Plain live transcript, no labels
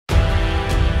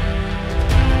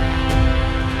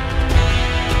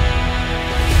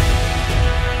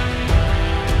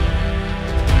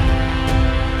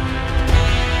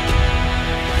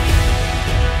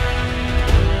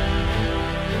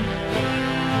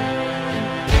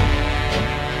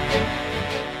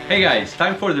Hey guys,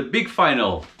 time for the big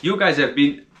final. You guys have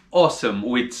been awesome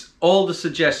with all the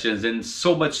suggestions and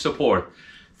so much support.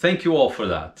 Thank you all for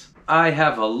that. I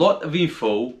have a lot of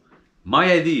info, my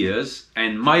ideas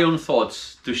and my own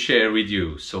thoughts to share with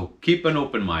you, so keep an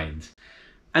open mind.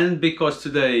 And because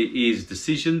today is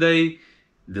decision day,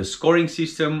 the scoring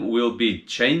system will be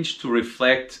changed to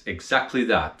reflect exactly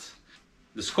that.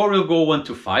 The score will go 1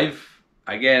 to 5,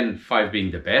 again 5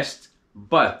 being the best,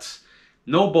 but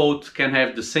no boat can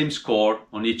have the same score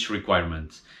on each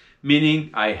requirement, meaning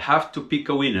I have to pick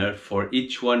a winner for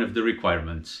each one of the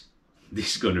requirements.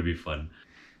 This is gonna be fun.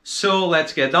 So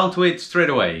let's get down to it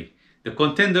straight away. The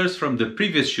contenders from the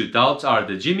previous shootouts are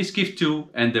the Skiff 2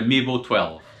 and the Meebo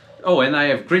 12. Oh, and I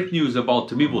have great news about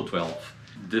the Meebo 12.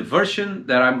 The version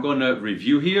that I'm gonna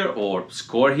review here or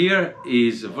score here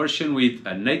is a version with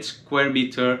an 8 square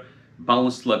meter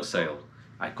balanced lug sail.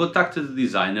 I contacted the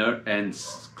designer and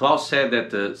Klaus said that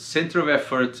the center of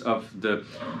effort of the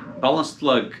balanced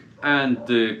lug and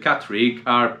the cat rig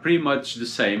are pretty much the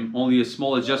same, only a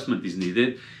small adjustment is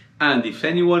needed. And if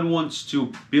anyone wants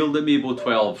to build a Meebo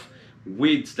 12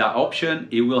 with that option,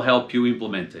 it will help you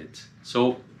implement it.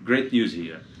 So great news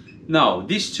here. Now,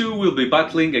 these two will be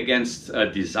battling against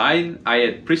a design I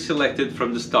had pre-selected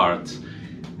from the start,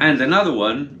 and another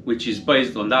one which is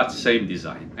based on that same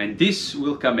design. And this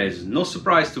will come as no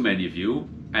surprise to many of you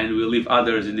and will leave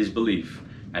others in disbelief,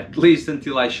 at least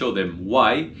until I show them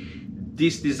why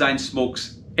this design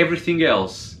smokes everything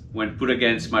else when put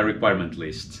against my requirement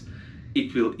list.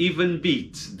 It will even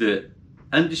beat the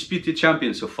undisputed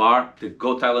champion so far, the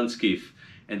Goat Island Skiff,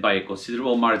 and by a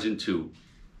considerable margin too.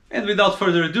 And without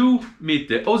further ado, meet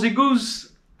the Aussie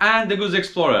Goose and the Goose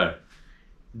Explorer.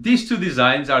 These two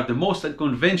designs are the most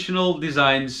unconventional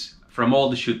designs from all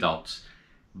the shootouts,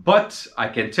 but I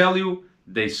can tell you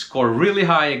they score really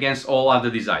high against all other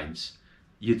designs.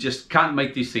 You just can't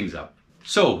make these things up.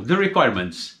 So the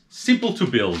requirements, simple to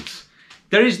build.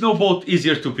 There is no boat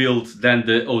easier to build than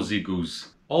the Aussie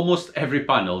Goose. Almost every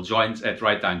panel joins at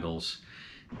right angles.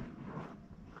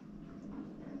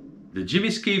 The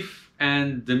Skiff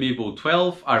and the Meebo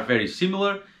 12 are very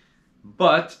similar,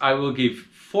 but I will give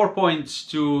 4 points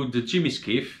to the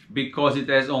Skiff because it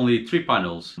has only 3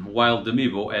 panels, while the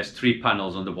Meebo has 3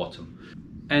 panels on the bottom.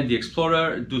 And the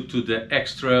Explorer, due to the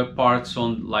extra parts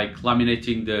on like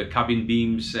laminating the cabin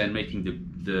beams and making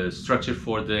the structure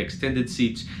for the extended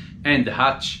seats and the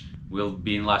hatch, will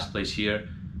be in last place here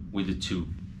with the 2.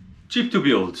 Cheap to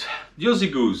build. The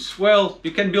Aussie Goose, well,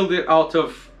 you can build it out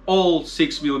of all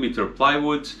 6mm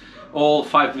plywood, all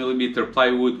 5mm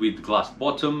plywood with glass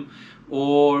bottom,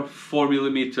 or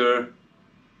 4mm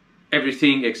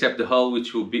everything except the hull,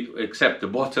 which will be, except the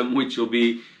bottom, which will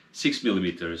be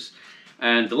 6mm.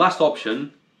 And the last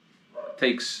option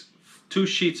takes 2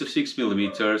 sheets of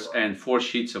 6mm and 4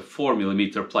 sheets of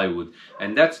 4mm plywood,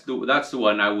 and that's the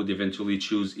one I would eventually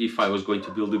choose if I was going to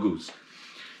build a Goose.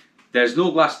 There's no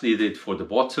glass needed for the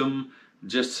bottom,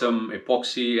 just some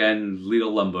epoxy and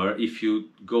little lumber if you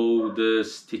go the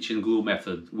stitch and glue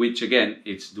method, which again,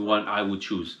 it's the one I would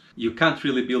choose. You can't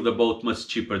really build a boat much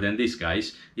cheaper than this,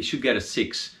 guys. It should get a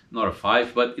 6, not a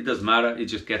 5, but it doesn't matter, it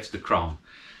just gets the crown.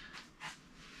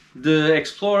 The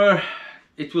Explorer,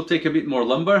 it will take a bit more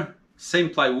lumber, same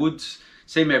plywood,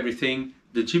 same everything.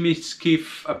 The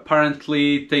Skiff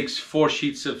apparently takes 4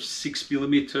 sheets of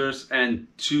 6mm and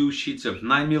 2 sheets of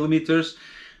 9mm.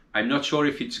 I'm not sure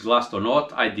if it's glassed or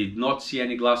not. I did not see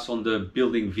any glass on the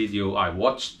building video I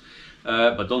watched,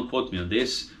 but don't quote me on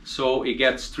this. So it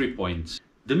gets 3 points.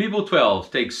 The Meebo 12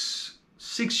 takes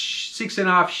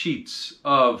 6.5 sheets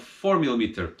of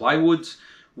 4mm plywood,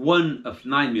 1 of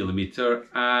 9mm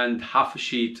and half a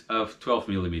sheet of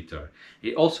 12mm.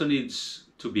 It also needs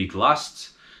to be glassed,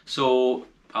 so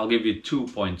I'll give you 2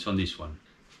 points on this one.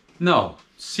 Now,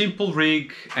 simple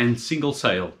rig and single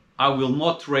sail. I will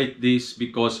not rate this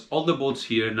because all the boats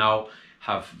here now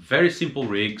have very simple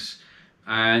rigs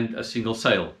and a single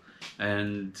sail.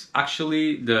 And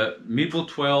actually the Meebo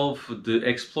 12, the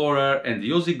Explorer and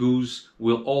the Aussie Goose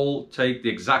will all take the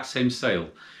exact same sail,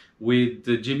 with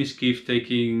the Skiff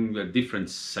taking a different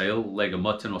sail, like a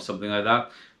mutton or something like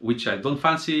that, which I don't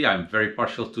fancy. I'm very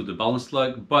partial to the balanced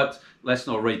lug, but let's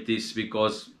not rate this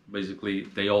because basically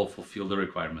they all fulfill the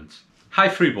requirements. High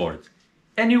freeboard.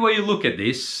 Any way you look at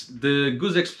this, the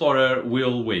Goose Explorer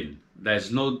will win.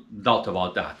 There's no doubt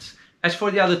about that. As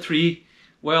for the other 3,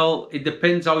 well, it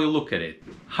depends how you look at it.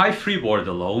 High freeboard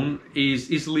alone is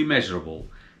easily measurable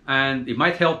and it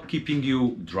might help keeping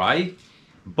you dry,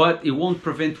 but it won't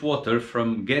prevent water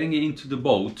from getting into the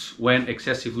boat when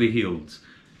excessively heeled.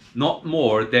 Not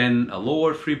more than a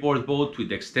lower freeboard boat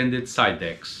with extended side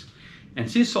decks. And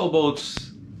since all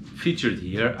boats featured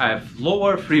here have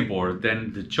lower freeboard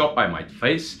than the chop I might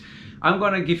face, I'm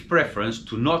gonna give preference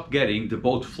to not getting the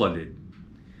boat flooded.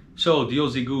 So the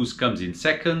Aussie Goose comes in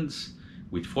second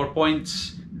with 4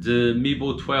 points, the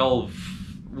Mebo 12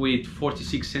 with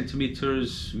 46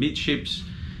 centimeters midships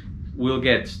will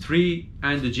get 3,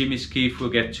 and the Jimmy Skiff will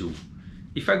get 2.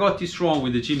 If I got this wrong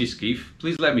with the Jimmy Skiff,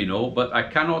 please let me know, but I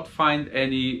cannot find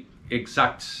any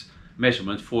exact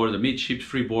measurement for the midships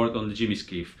freeboard on the Jimmy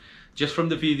Skiff. Just from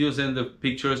the videos and the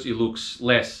pictures, it looks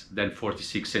less than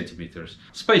 46 centimeters.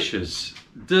 Spacious.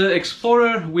 The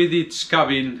Explorer with its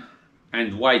cabin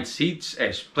and wide seats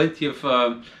has plenty of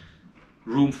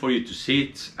room for you to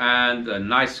sit and a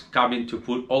nice cabin to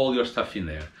put all your stuff in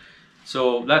there.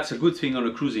 So that's a good thing on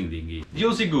a cruising dinghy. The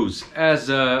Aussie Goose has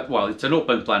well, it's an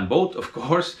open plan boat, of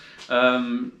course,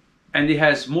 and it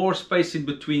has more space in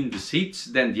between the seats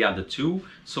than the other two,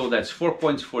 so that's 4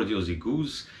 points for the Aussie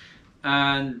Goose.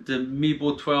 And the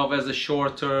Mebo 12 has a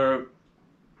shorter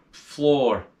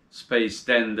floor space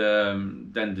than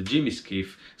the Jimmy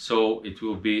Skiff, so it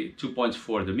will be 2 points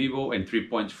for the Mebo and 3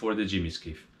 points for the Jimmy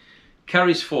Skiff.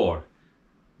 Carries 4.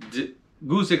 The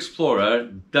Goose Explorer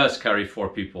does carry 4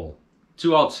 people.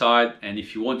 2 outside, and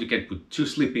if you want you can put 2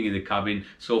 sleeping in the cabin.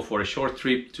 So for a short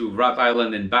trip to Rat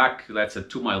Island and back, that's a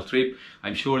 2-mile trip,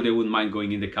 I'm sure they wouldn't mind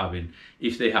going in the cabin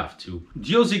if they have to.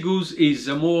 The Aussie Goose is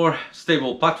a more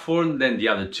stable platform than the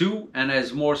other two and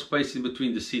has more space in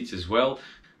between the seats as well.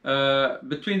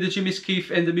 Between the Jimmy Skiff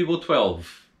and the Mebo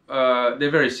 12, they're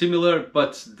very similar,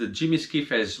 but the Jimmy Skiff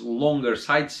has longer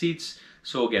side seats,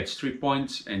 so gets 3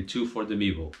 points and 2 for the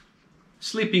Mebo.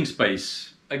 Sleeping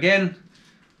space. Again,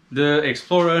 the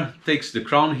Explorer takes the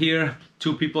crown here.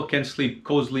 2 people can sleep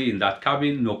cozily in that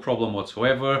cabin, no problem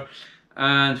whatsoever.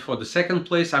 And for the second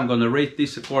place, I'm gonna rate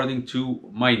this according to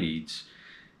my needs.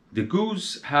 The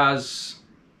Goose has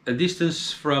a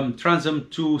distance from transom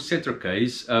to center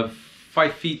case of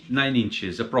 5 feet 9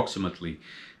 inches approximately.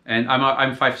 And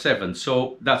I'm 5'7",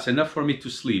 so that's enough for me to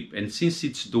sleep. And since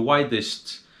it's the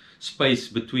widest space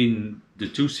between the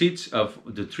 2 seats of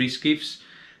the 3 skiffs,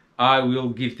 I will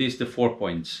give this the 4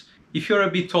 points. If you're a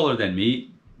bit taller than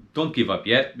me, don't give up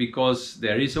yet, because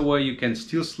there is a way you can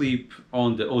still sleep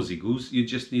on the Aussie Goose. You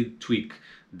just need to tweak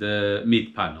the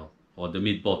mid panel or the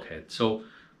mid bulkhead, so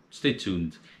stay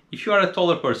tuned. If you are a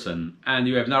taller person and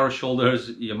you have narrow shoulders,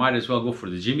 you might as well go for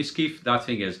the Jimmy Skiff. That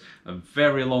thing has a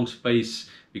very long space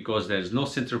because there's no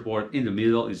centerboard in the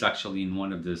middle. It's actually in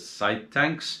one of the side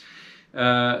tanks,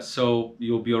 so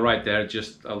you'll be alright there,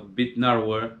 just a bit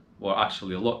narrower, or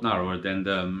actually a lot narrower than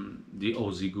the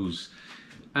Aussie Goose.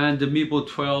 And the Mebo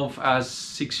 12 has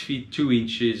 6 feet 2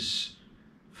 inches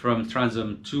from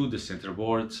transom to the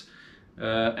centerboard,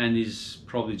 and is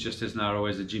probably just as narrow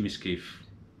as the Jimmy Skiff.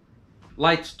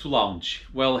 Light to lounge.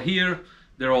 Well, here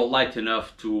they're all light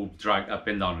enough to drag up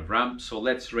and down a ramp, so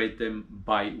let's rate them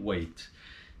by weight.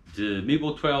 The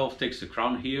Mebo 12 takes the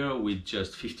crown here with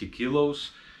just 50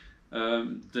 kilos.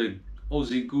 The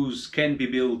Aussie Goose can be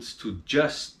built to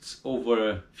just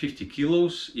over 50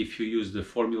 kilos if you use the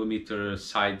 4mm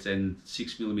sides and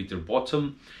 6mm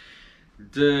bottom.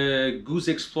 The Goose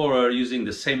Explorer, using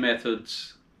the same method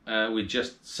with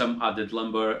just some added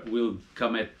lumber, will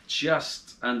come at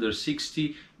just under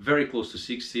 60, very close to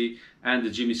 60, and the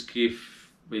Jimmy Skiff,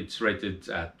 it's rated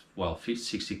at, well,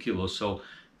 60 kilos, so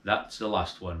that's the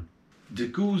last one. The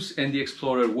Goose and the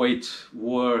Explorer weight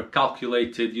were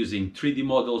calculated using 3D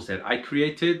models that I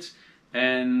created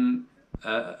and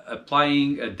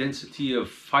applying a density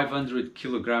of 500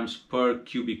 kilograms per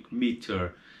cubic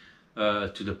meter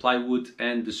to the plywood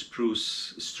and the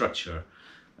spruce structure.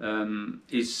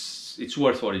 It's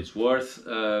worth what it's worth.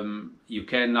 You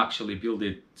can actually build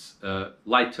it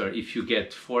lighter if you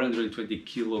get 420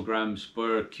 kilograms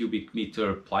per cubic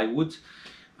meter plywood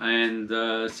and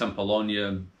some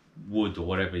Polonia wood or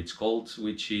whatever it's called,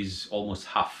 which is almost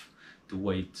half the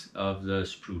weight of the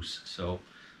spruce, so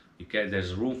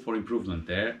there's room for improvement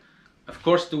there. Of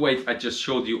course, the weight I just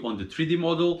showed you on the 3D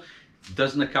model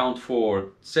doesn't account for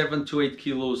 7 to 8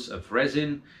 kilos of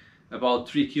resin, about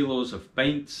 3 kilos of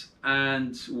paint,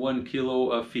 and 1 kilo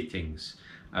of fittings.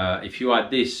 If you add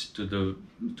this to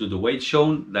the weight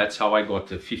shown, that's how I got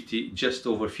the 50, just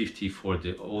over 50 for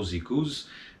the Aussie Goose,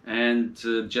 and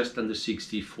just under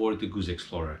 60 for the Goose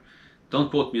Explorer. Don't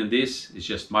quote me on this, it's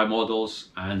just my models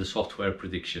and the software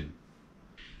prediction.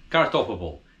 Car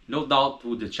toppable. No doubt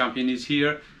who the champion is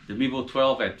here. The Mebo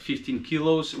 12 at 15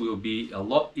 kilos will be a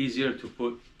lot easier to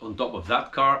put on top of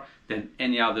that car than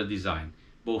any other design,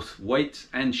 both weight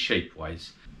and shape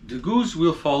wise. The Goose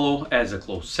will follow as a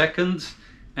close second,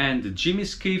 And the Jimmy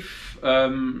Skiff,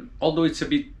 although it's a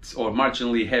bit or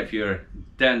marginally heavier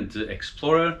than the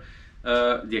Explorer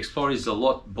is a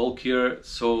lot bulkier,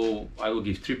 so I will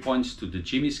give 3 points to the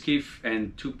Jimmy Skiff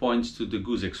and 2 points to the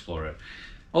Goose Explorer.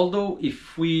 Although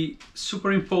if we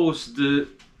superimpose the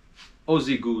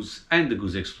Aussie Goose and the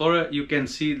Goose Explorer, you can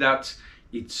see that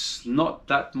it's not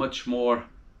that much more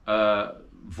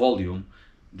volume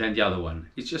than the other one.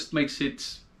 It just makes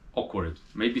it awkward.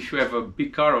 Maybe if you have a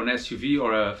big car or an SUV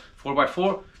or a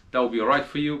 4x4, that will be alright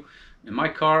for you. In my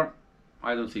car,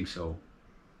 I don't think so.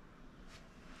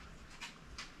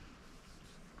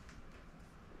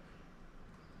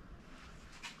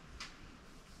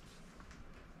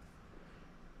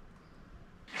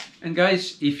 And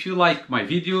guys, if you like my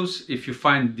videos, if you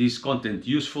find this content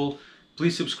useful,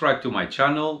 please subscribe to my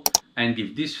channel and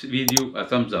give this video a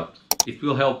thumbs up. It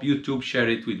will help YouTube share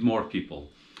it with more people.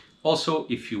 Also,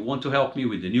 if you want to help me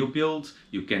with the new build,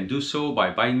 you can do so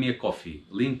by buying me a coffee.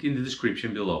 Link in the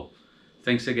description below.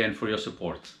 Thanks again for your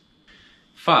support.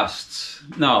 Fast.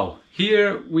 Now,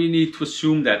 here we need to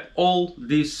assume that all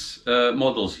these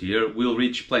models here will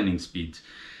reach planing speed.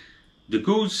 The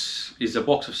Goose is a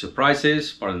box of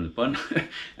surprises, pardon the pun,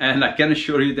 and I can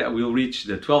assure you that we'll reach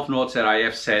the 12 knots that I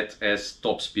have set as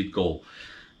top speed goal.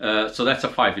 So that's a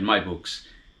 5 in my books.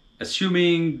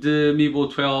 Assuming the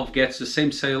Meebo 12 gets the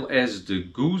same sail as the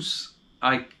Goose,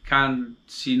 I can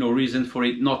see no reason for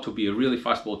it not to be a really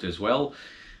fast boat as well.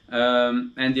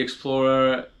 And the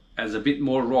Explorer has a bit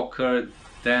more rocker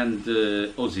than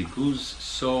the Aussie Goose,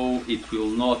 so it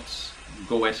will not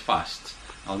go as fast.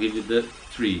 I'll give it the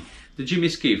 3. The Jimmy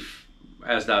Skiff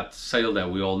has that sail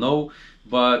that we all know,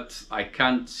 but I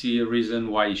can't see a reason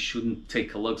why it shouldn't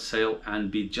take a lug sail and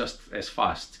be just as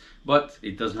fast. But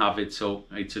it doesn't have it, so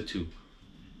it's a 2.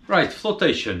 Right,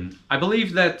 flotation. I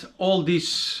believe that all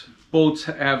these boats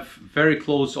have very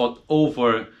close or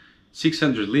over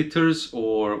 600 liters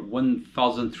or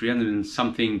 1,300 and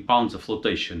something pounds of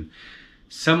flotation.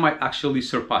 Some might actually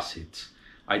surpass it.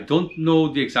 I don't know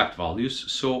the exact values,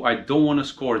 so I don't want to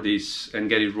score this and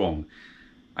get it wrong.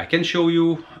 I can show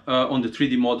you on the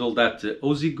 3D model that the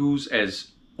Aussie Goose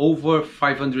has over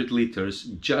 500 liters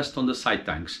just on the side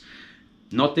tanks,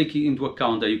 not taking into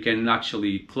account that you can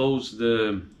actually close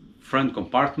the front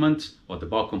compartment or the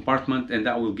bow compartment, and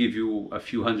that will give you a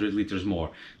few hundred liters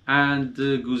more. And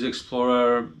the Goose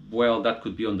Explorer, well, that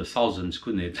could be on the thousands,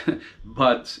 couldn't it?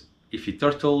 But if it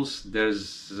turtles,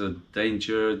 there's a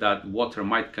danger that water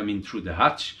might come in through the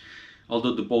hatch.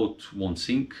 Although the boat won't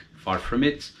sink, far from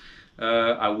it,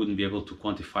 I wouldn't be able to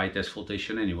quantify it as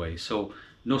flotation anyway. So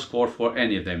no score for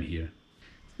any of them here.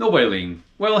 No whaling.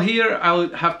 Well, here I'll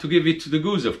have to give it to the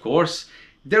Goose, of course.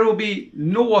 There will be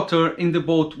no water in the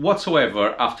boat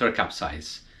whatsoever after a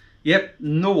capsize. Yep,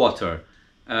 no water.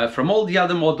 From all the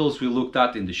other models we looked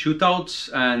at in the shootouts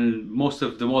and most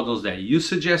of the models that you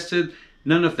suggested,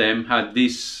 none of them had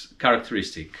this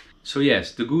characteristic. So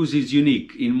yes, the Goose is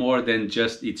unique in more than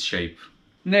just its shape.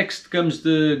 Next comes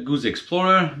the Goose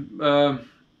Explorer.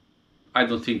 I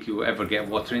don't think you ever get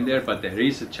water in there, but there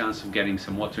is a chance of getting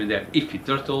some water in there if it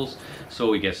turtles,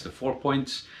 so it gets the 4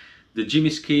 points. The Jimmy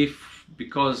Skiff,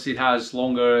 because it has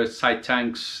longer side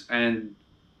tanks and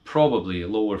probably a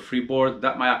lower freeboard,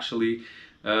 that might actually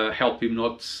help him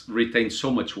not retain so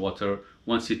much water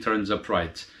once he turns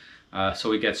upright.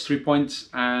 So he gets 3 points,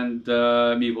 and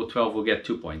Meebo 12 will get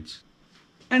 2 points.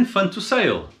 And fun to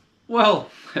sail. Well,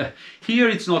 here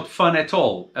it's not fun at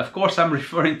all. Of course, I'm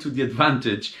referring to the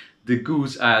advantage the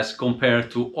Goose has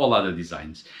compared to all other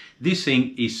designs. This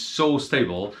thing is so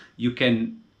stable, you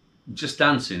can just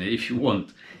dance in it if you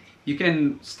want. You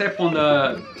can step on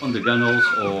the gunnels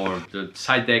or the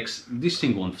side decks. This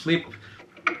thing won't flip.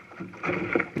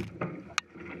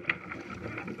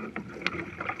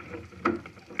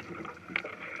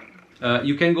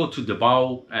 You can go to the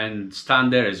bow and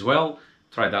stand there as well.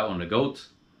 Try that on a goat.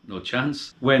 No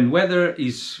chance. When weather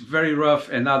is very rough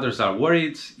and others are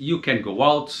worried, you can go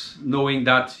out knowing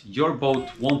that your boat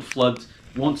won't flood,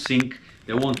 won't sink,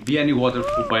 there won't be any water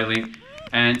for bailing,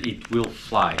 and it will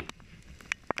fly.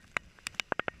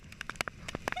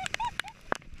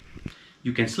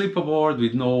 You can sleep aboard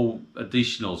with no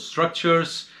additional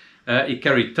structures. It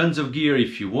carries tons of gear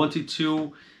if you wanted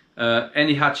to.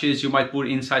 Any hatches you might put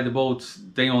inside the boat,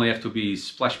 they only have to be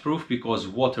splash proof because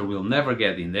water will never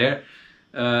get in there.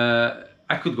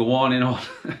 I could go on and on.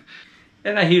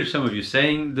 And I hear some of you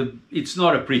saying it's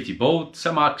not a pretty boat.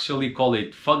 Some actually call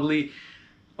it fugly.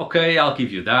 Okay, I'll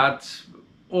give you that.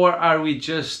 Or are we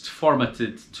just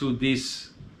formatted to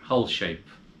this hull shape?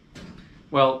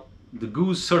 Well, the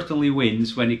Goose certainly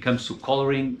wins when it comes to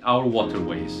coloring our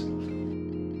waterways.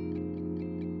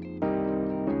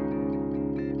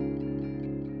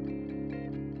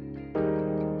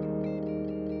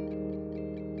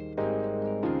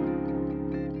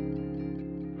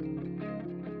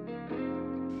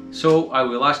 So I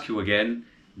will ask you again,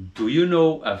 do you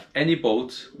know of any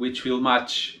boat which will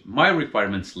match my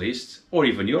requirements list or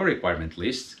even your requirement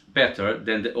list better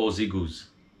than the Aussie Goose?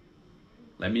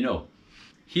 Let me know.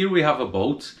 Here we have a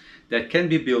boat that can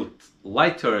be built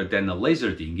lighter than a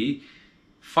laser dinghy,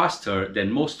 faster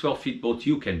than most 12 feet boat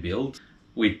you can build,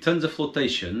 with tons of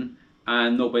flotation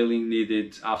and no bailing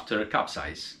needed after a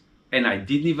capsize. And I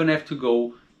didn't even have to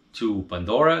go to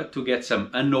Pandora to get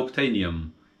some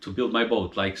unobtainium to build my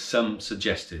boat like some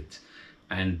suggested.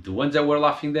 And the ones that were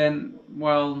laughing then,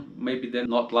 well, maybe they're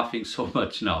not laughing so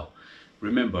much now.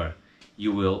 Remember,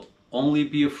 you will only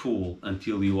be a fool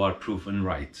until you are proven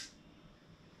right.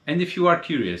 And if you are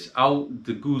curious how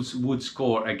the Goose would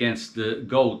score against the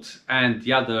Goat and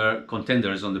the other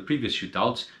contenders on the previous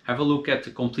shootouts, have a look at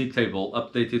the complete table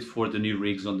updated for the new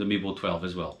rigs on the Meebo 12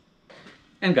 as well.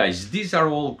 And guys, these are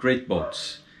all great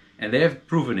boats and they have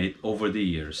proven it over the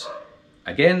years.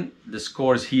 Again, the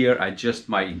scores here are just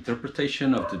my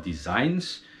interpretation of the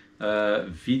designs,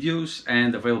 videos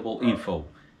and available info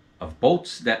of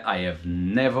boats that I have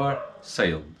never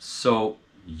sailed. So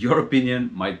your opinion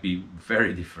might be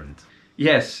very different.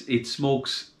 Yes, it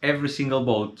smokes every single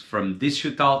boat from this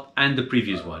shootout and the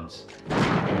previous ones.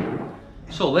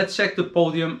 So let's check the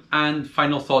podium and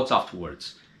final thoughts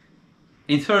afterwards.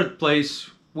 In third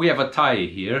place, we have a tie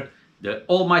here. The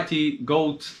Almighty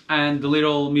Goat and the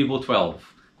little Meebo 12.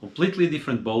 Completely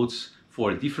different boats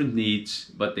for different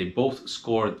needs, but they both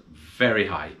scored very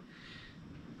high.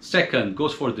 Second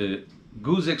goes for the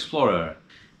Goose Explorer.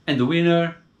 And the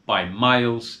winner, by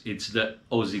miles, it's the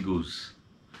Aussie Goose.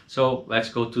 So let's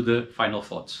go to the final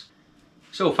thoughts.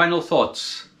 So final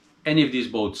thoughts. Any of these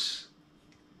boats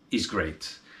is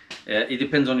great. It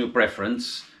depends on your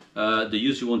preference. The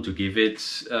use you want to give it,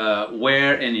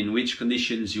 where and in which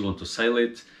conditions you want to sail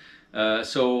it.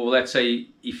 So let's say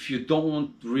if you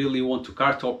don't really want to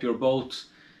cartop your boat,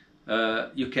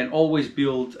 you can always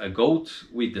build a Goat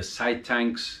with the side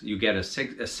tanks. You get a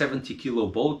 70 kilo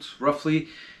boat roughly,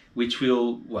 which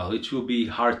will be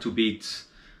hard to beat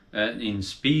in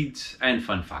speed and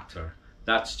fun factor.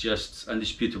 That's just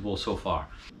undisputable so far.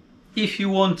 If you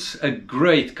want a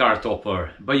great car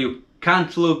topper, but you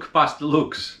can't look past the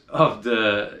looks of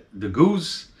the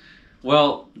Goose,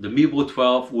 well, the Meebo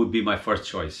 12 would be my first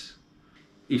choice.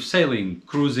 If sailing,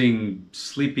 cruising,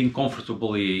 sleeping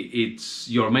comfortably, it's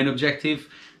your main objective,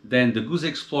 then the Goose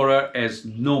Explorer has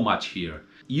no match here.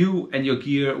 You and your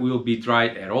gear will be dry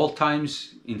at all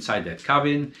times inside that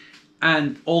cabin,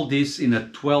 and all this in a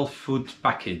 12-foot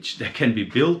package that can be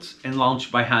built and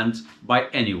launched by hand by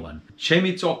anyone. Shame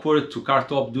it's awkward to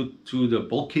cartop due to the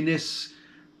bulkiness.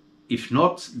 If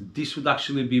not, this would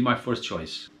actually be my first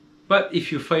choice. But if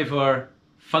you favor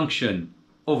function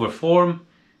over form,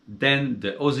 then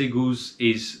the Aussie Goose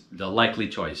is the likely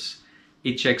choice.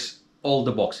 It checks all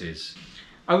the boxes.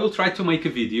 I will try to make a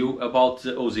video about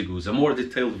the Aussie Goose, a more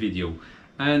detailed video,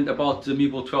 and about the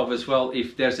Meebo 12 as well,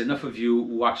 if there's enough of you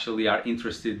who actually are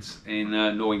interested in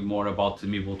knowing more about the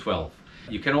Meebo 12.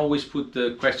 You can always put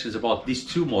the questions about these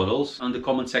two models on the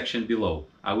comment section below.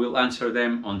 I will answer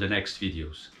them on the next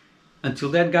videos.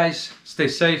 Until then guys, stay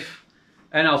safe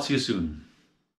and I'll see you soon.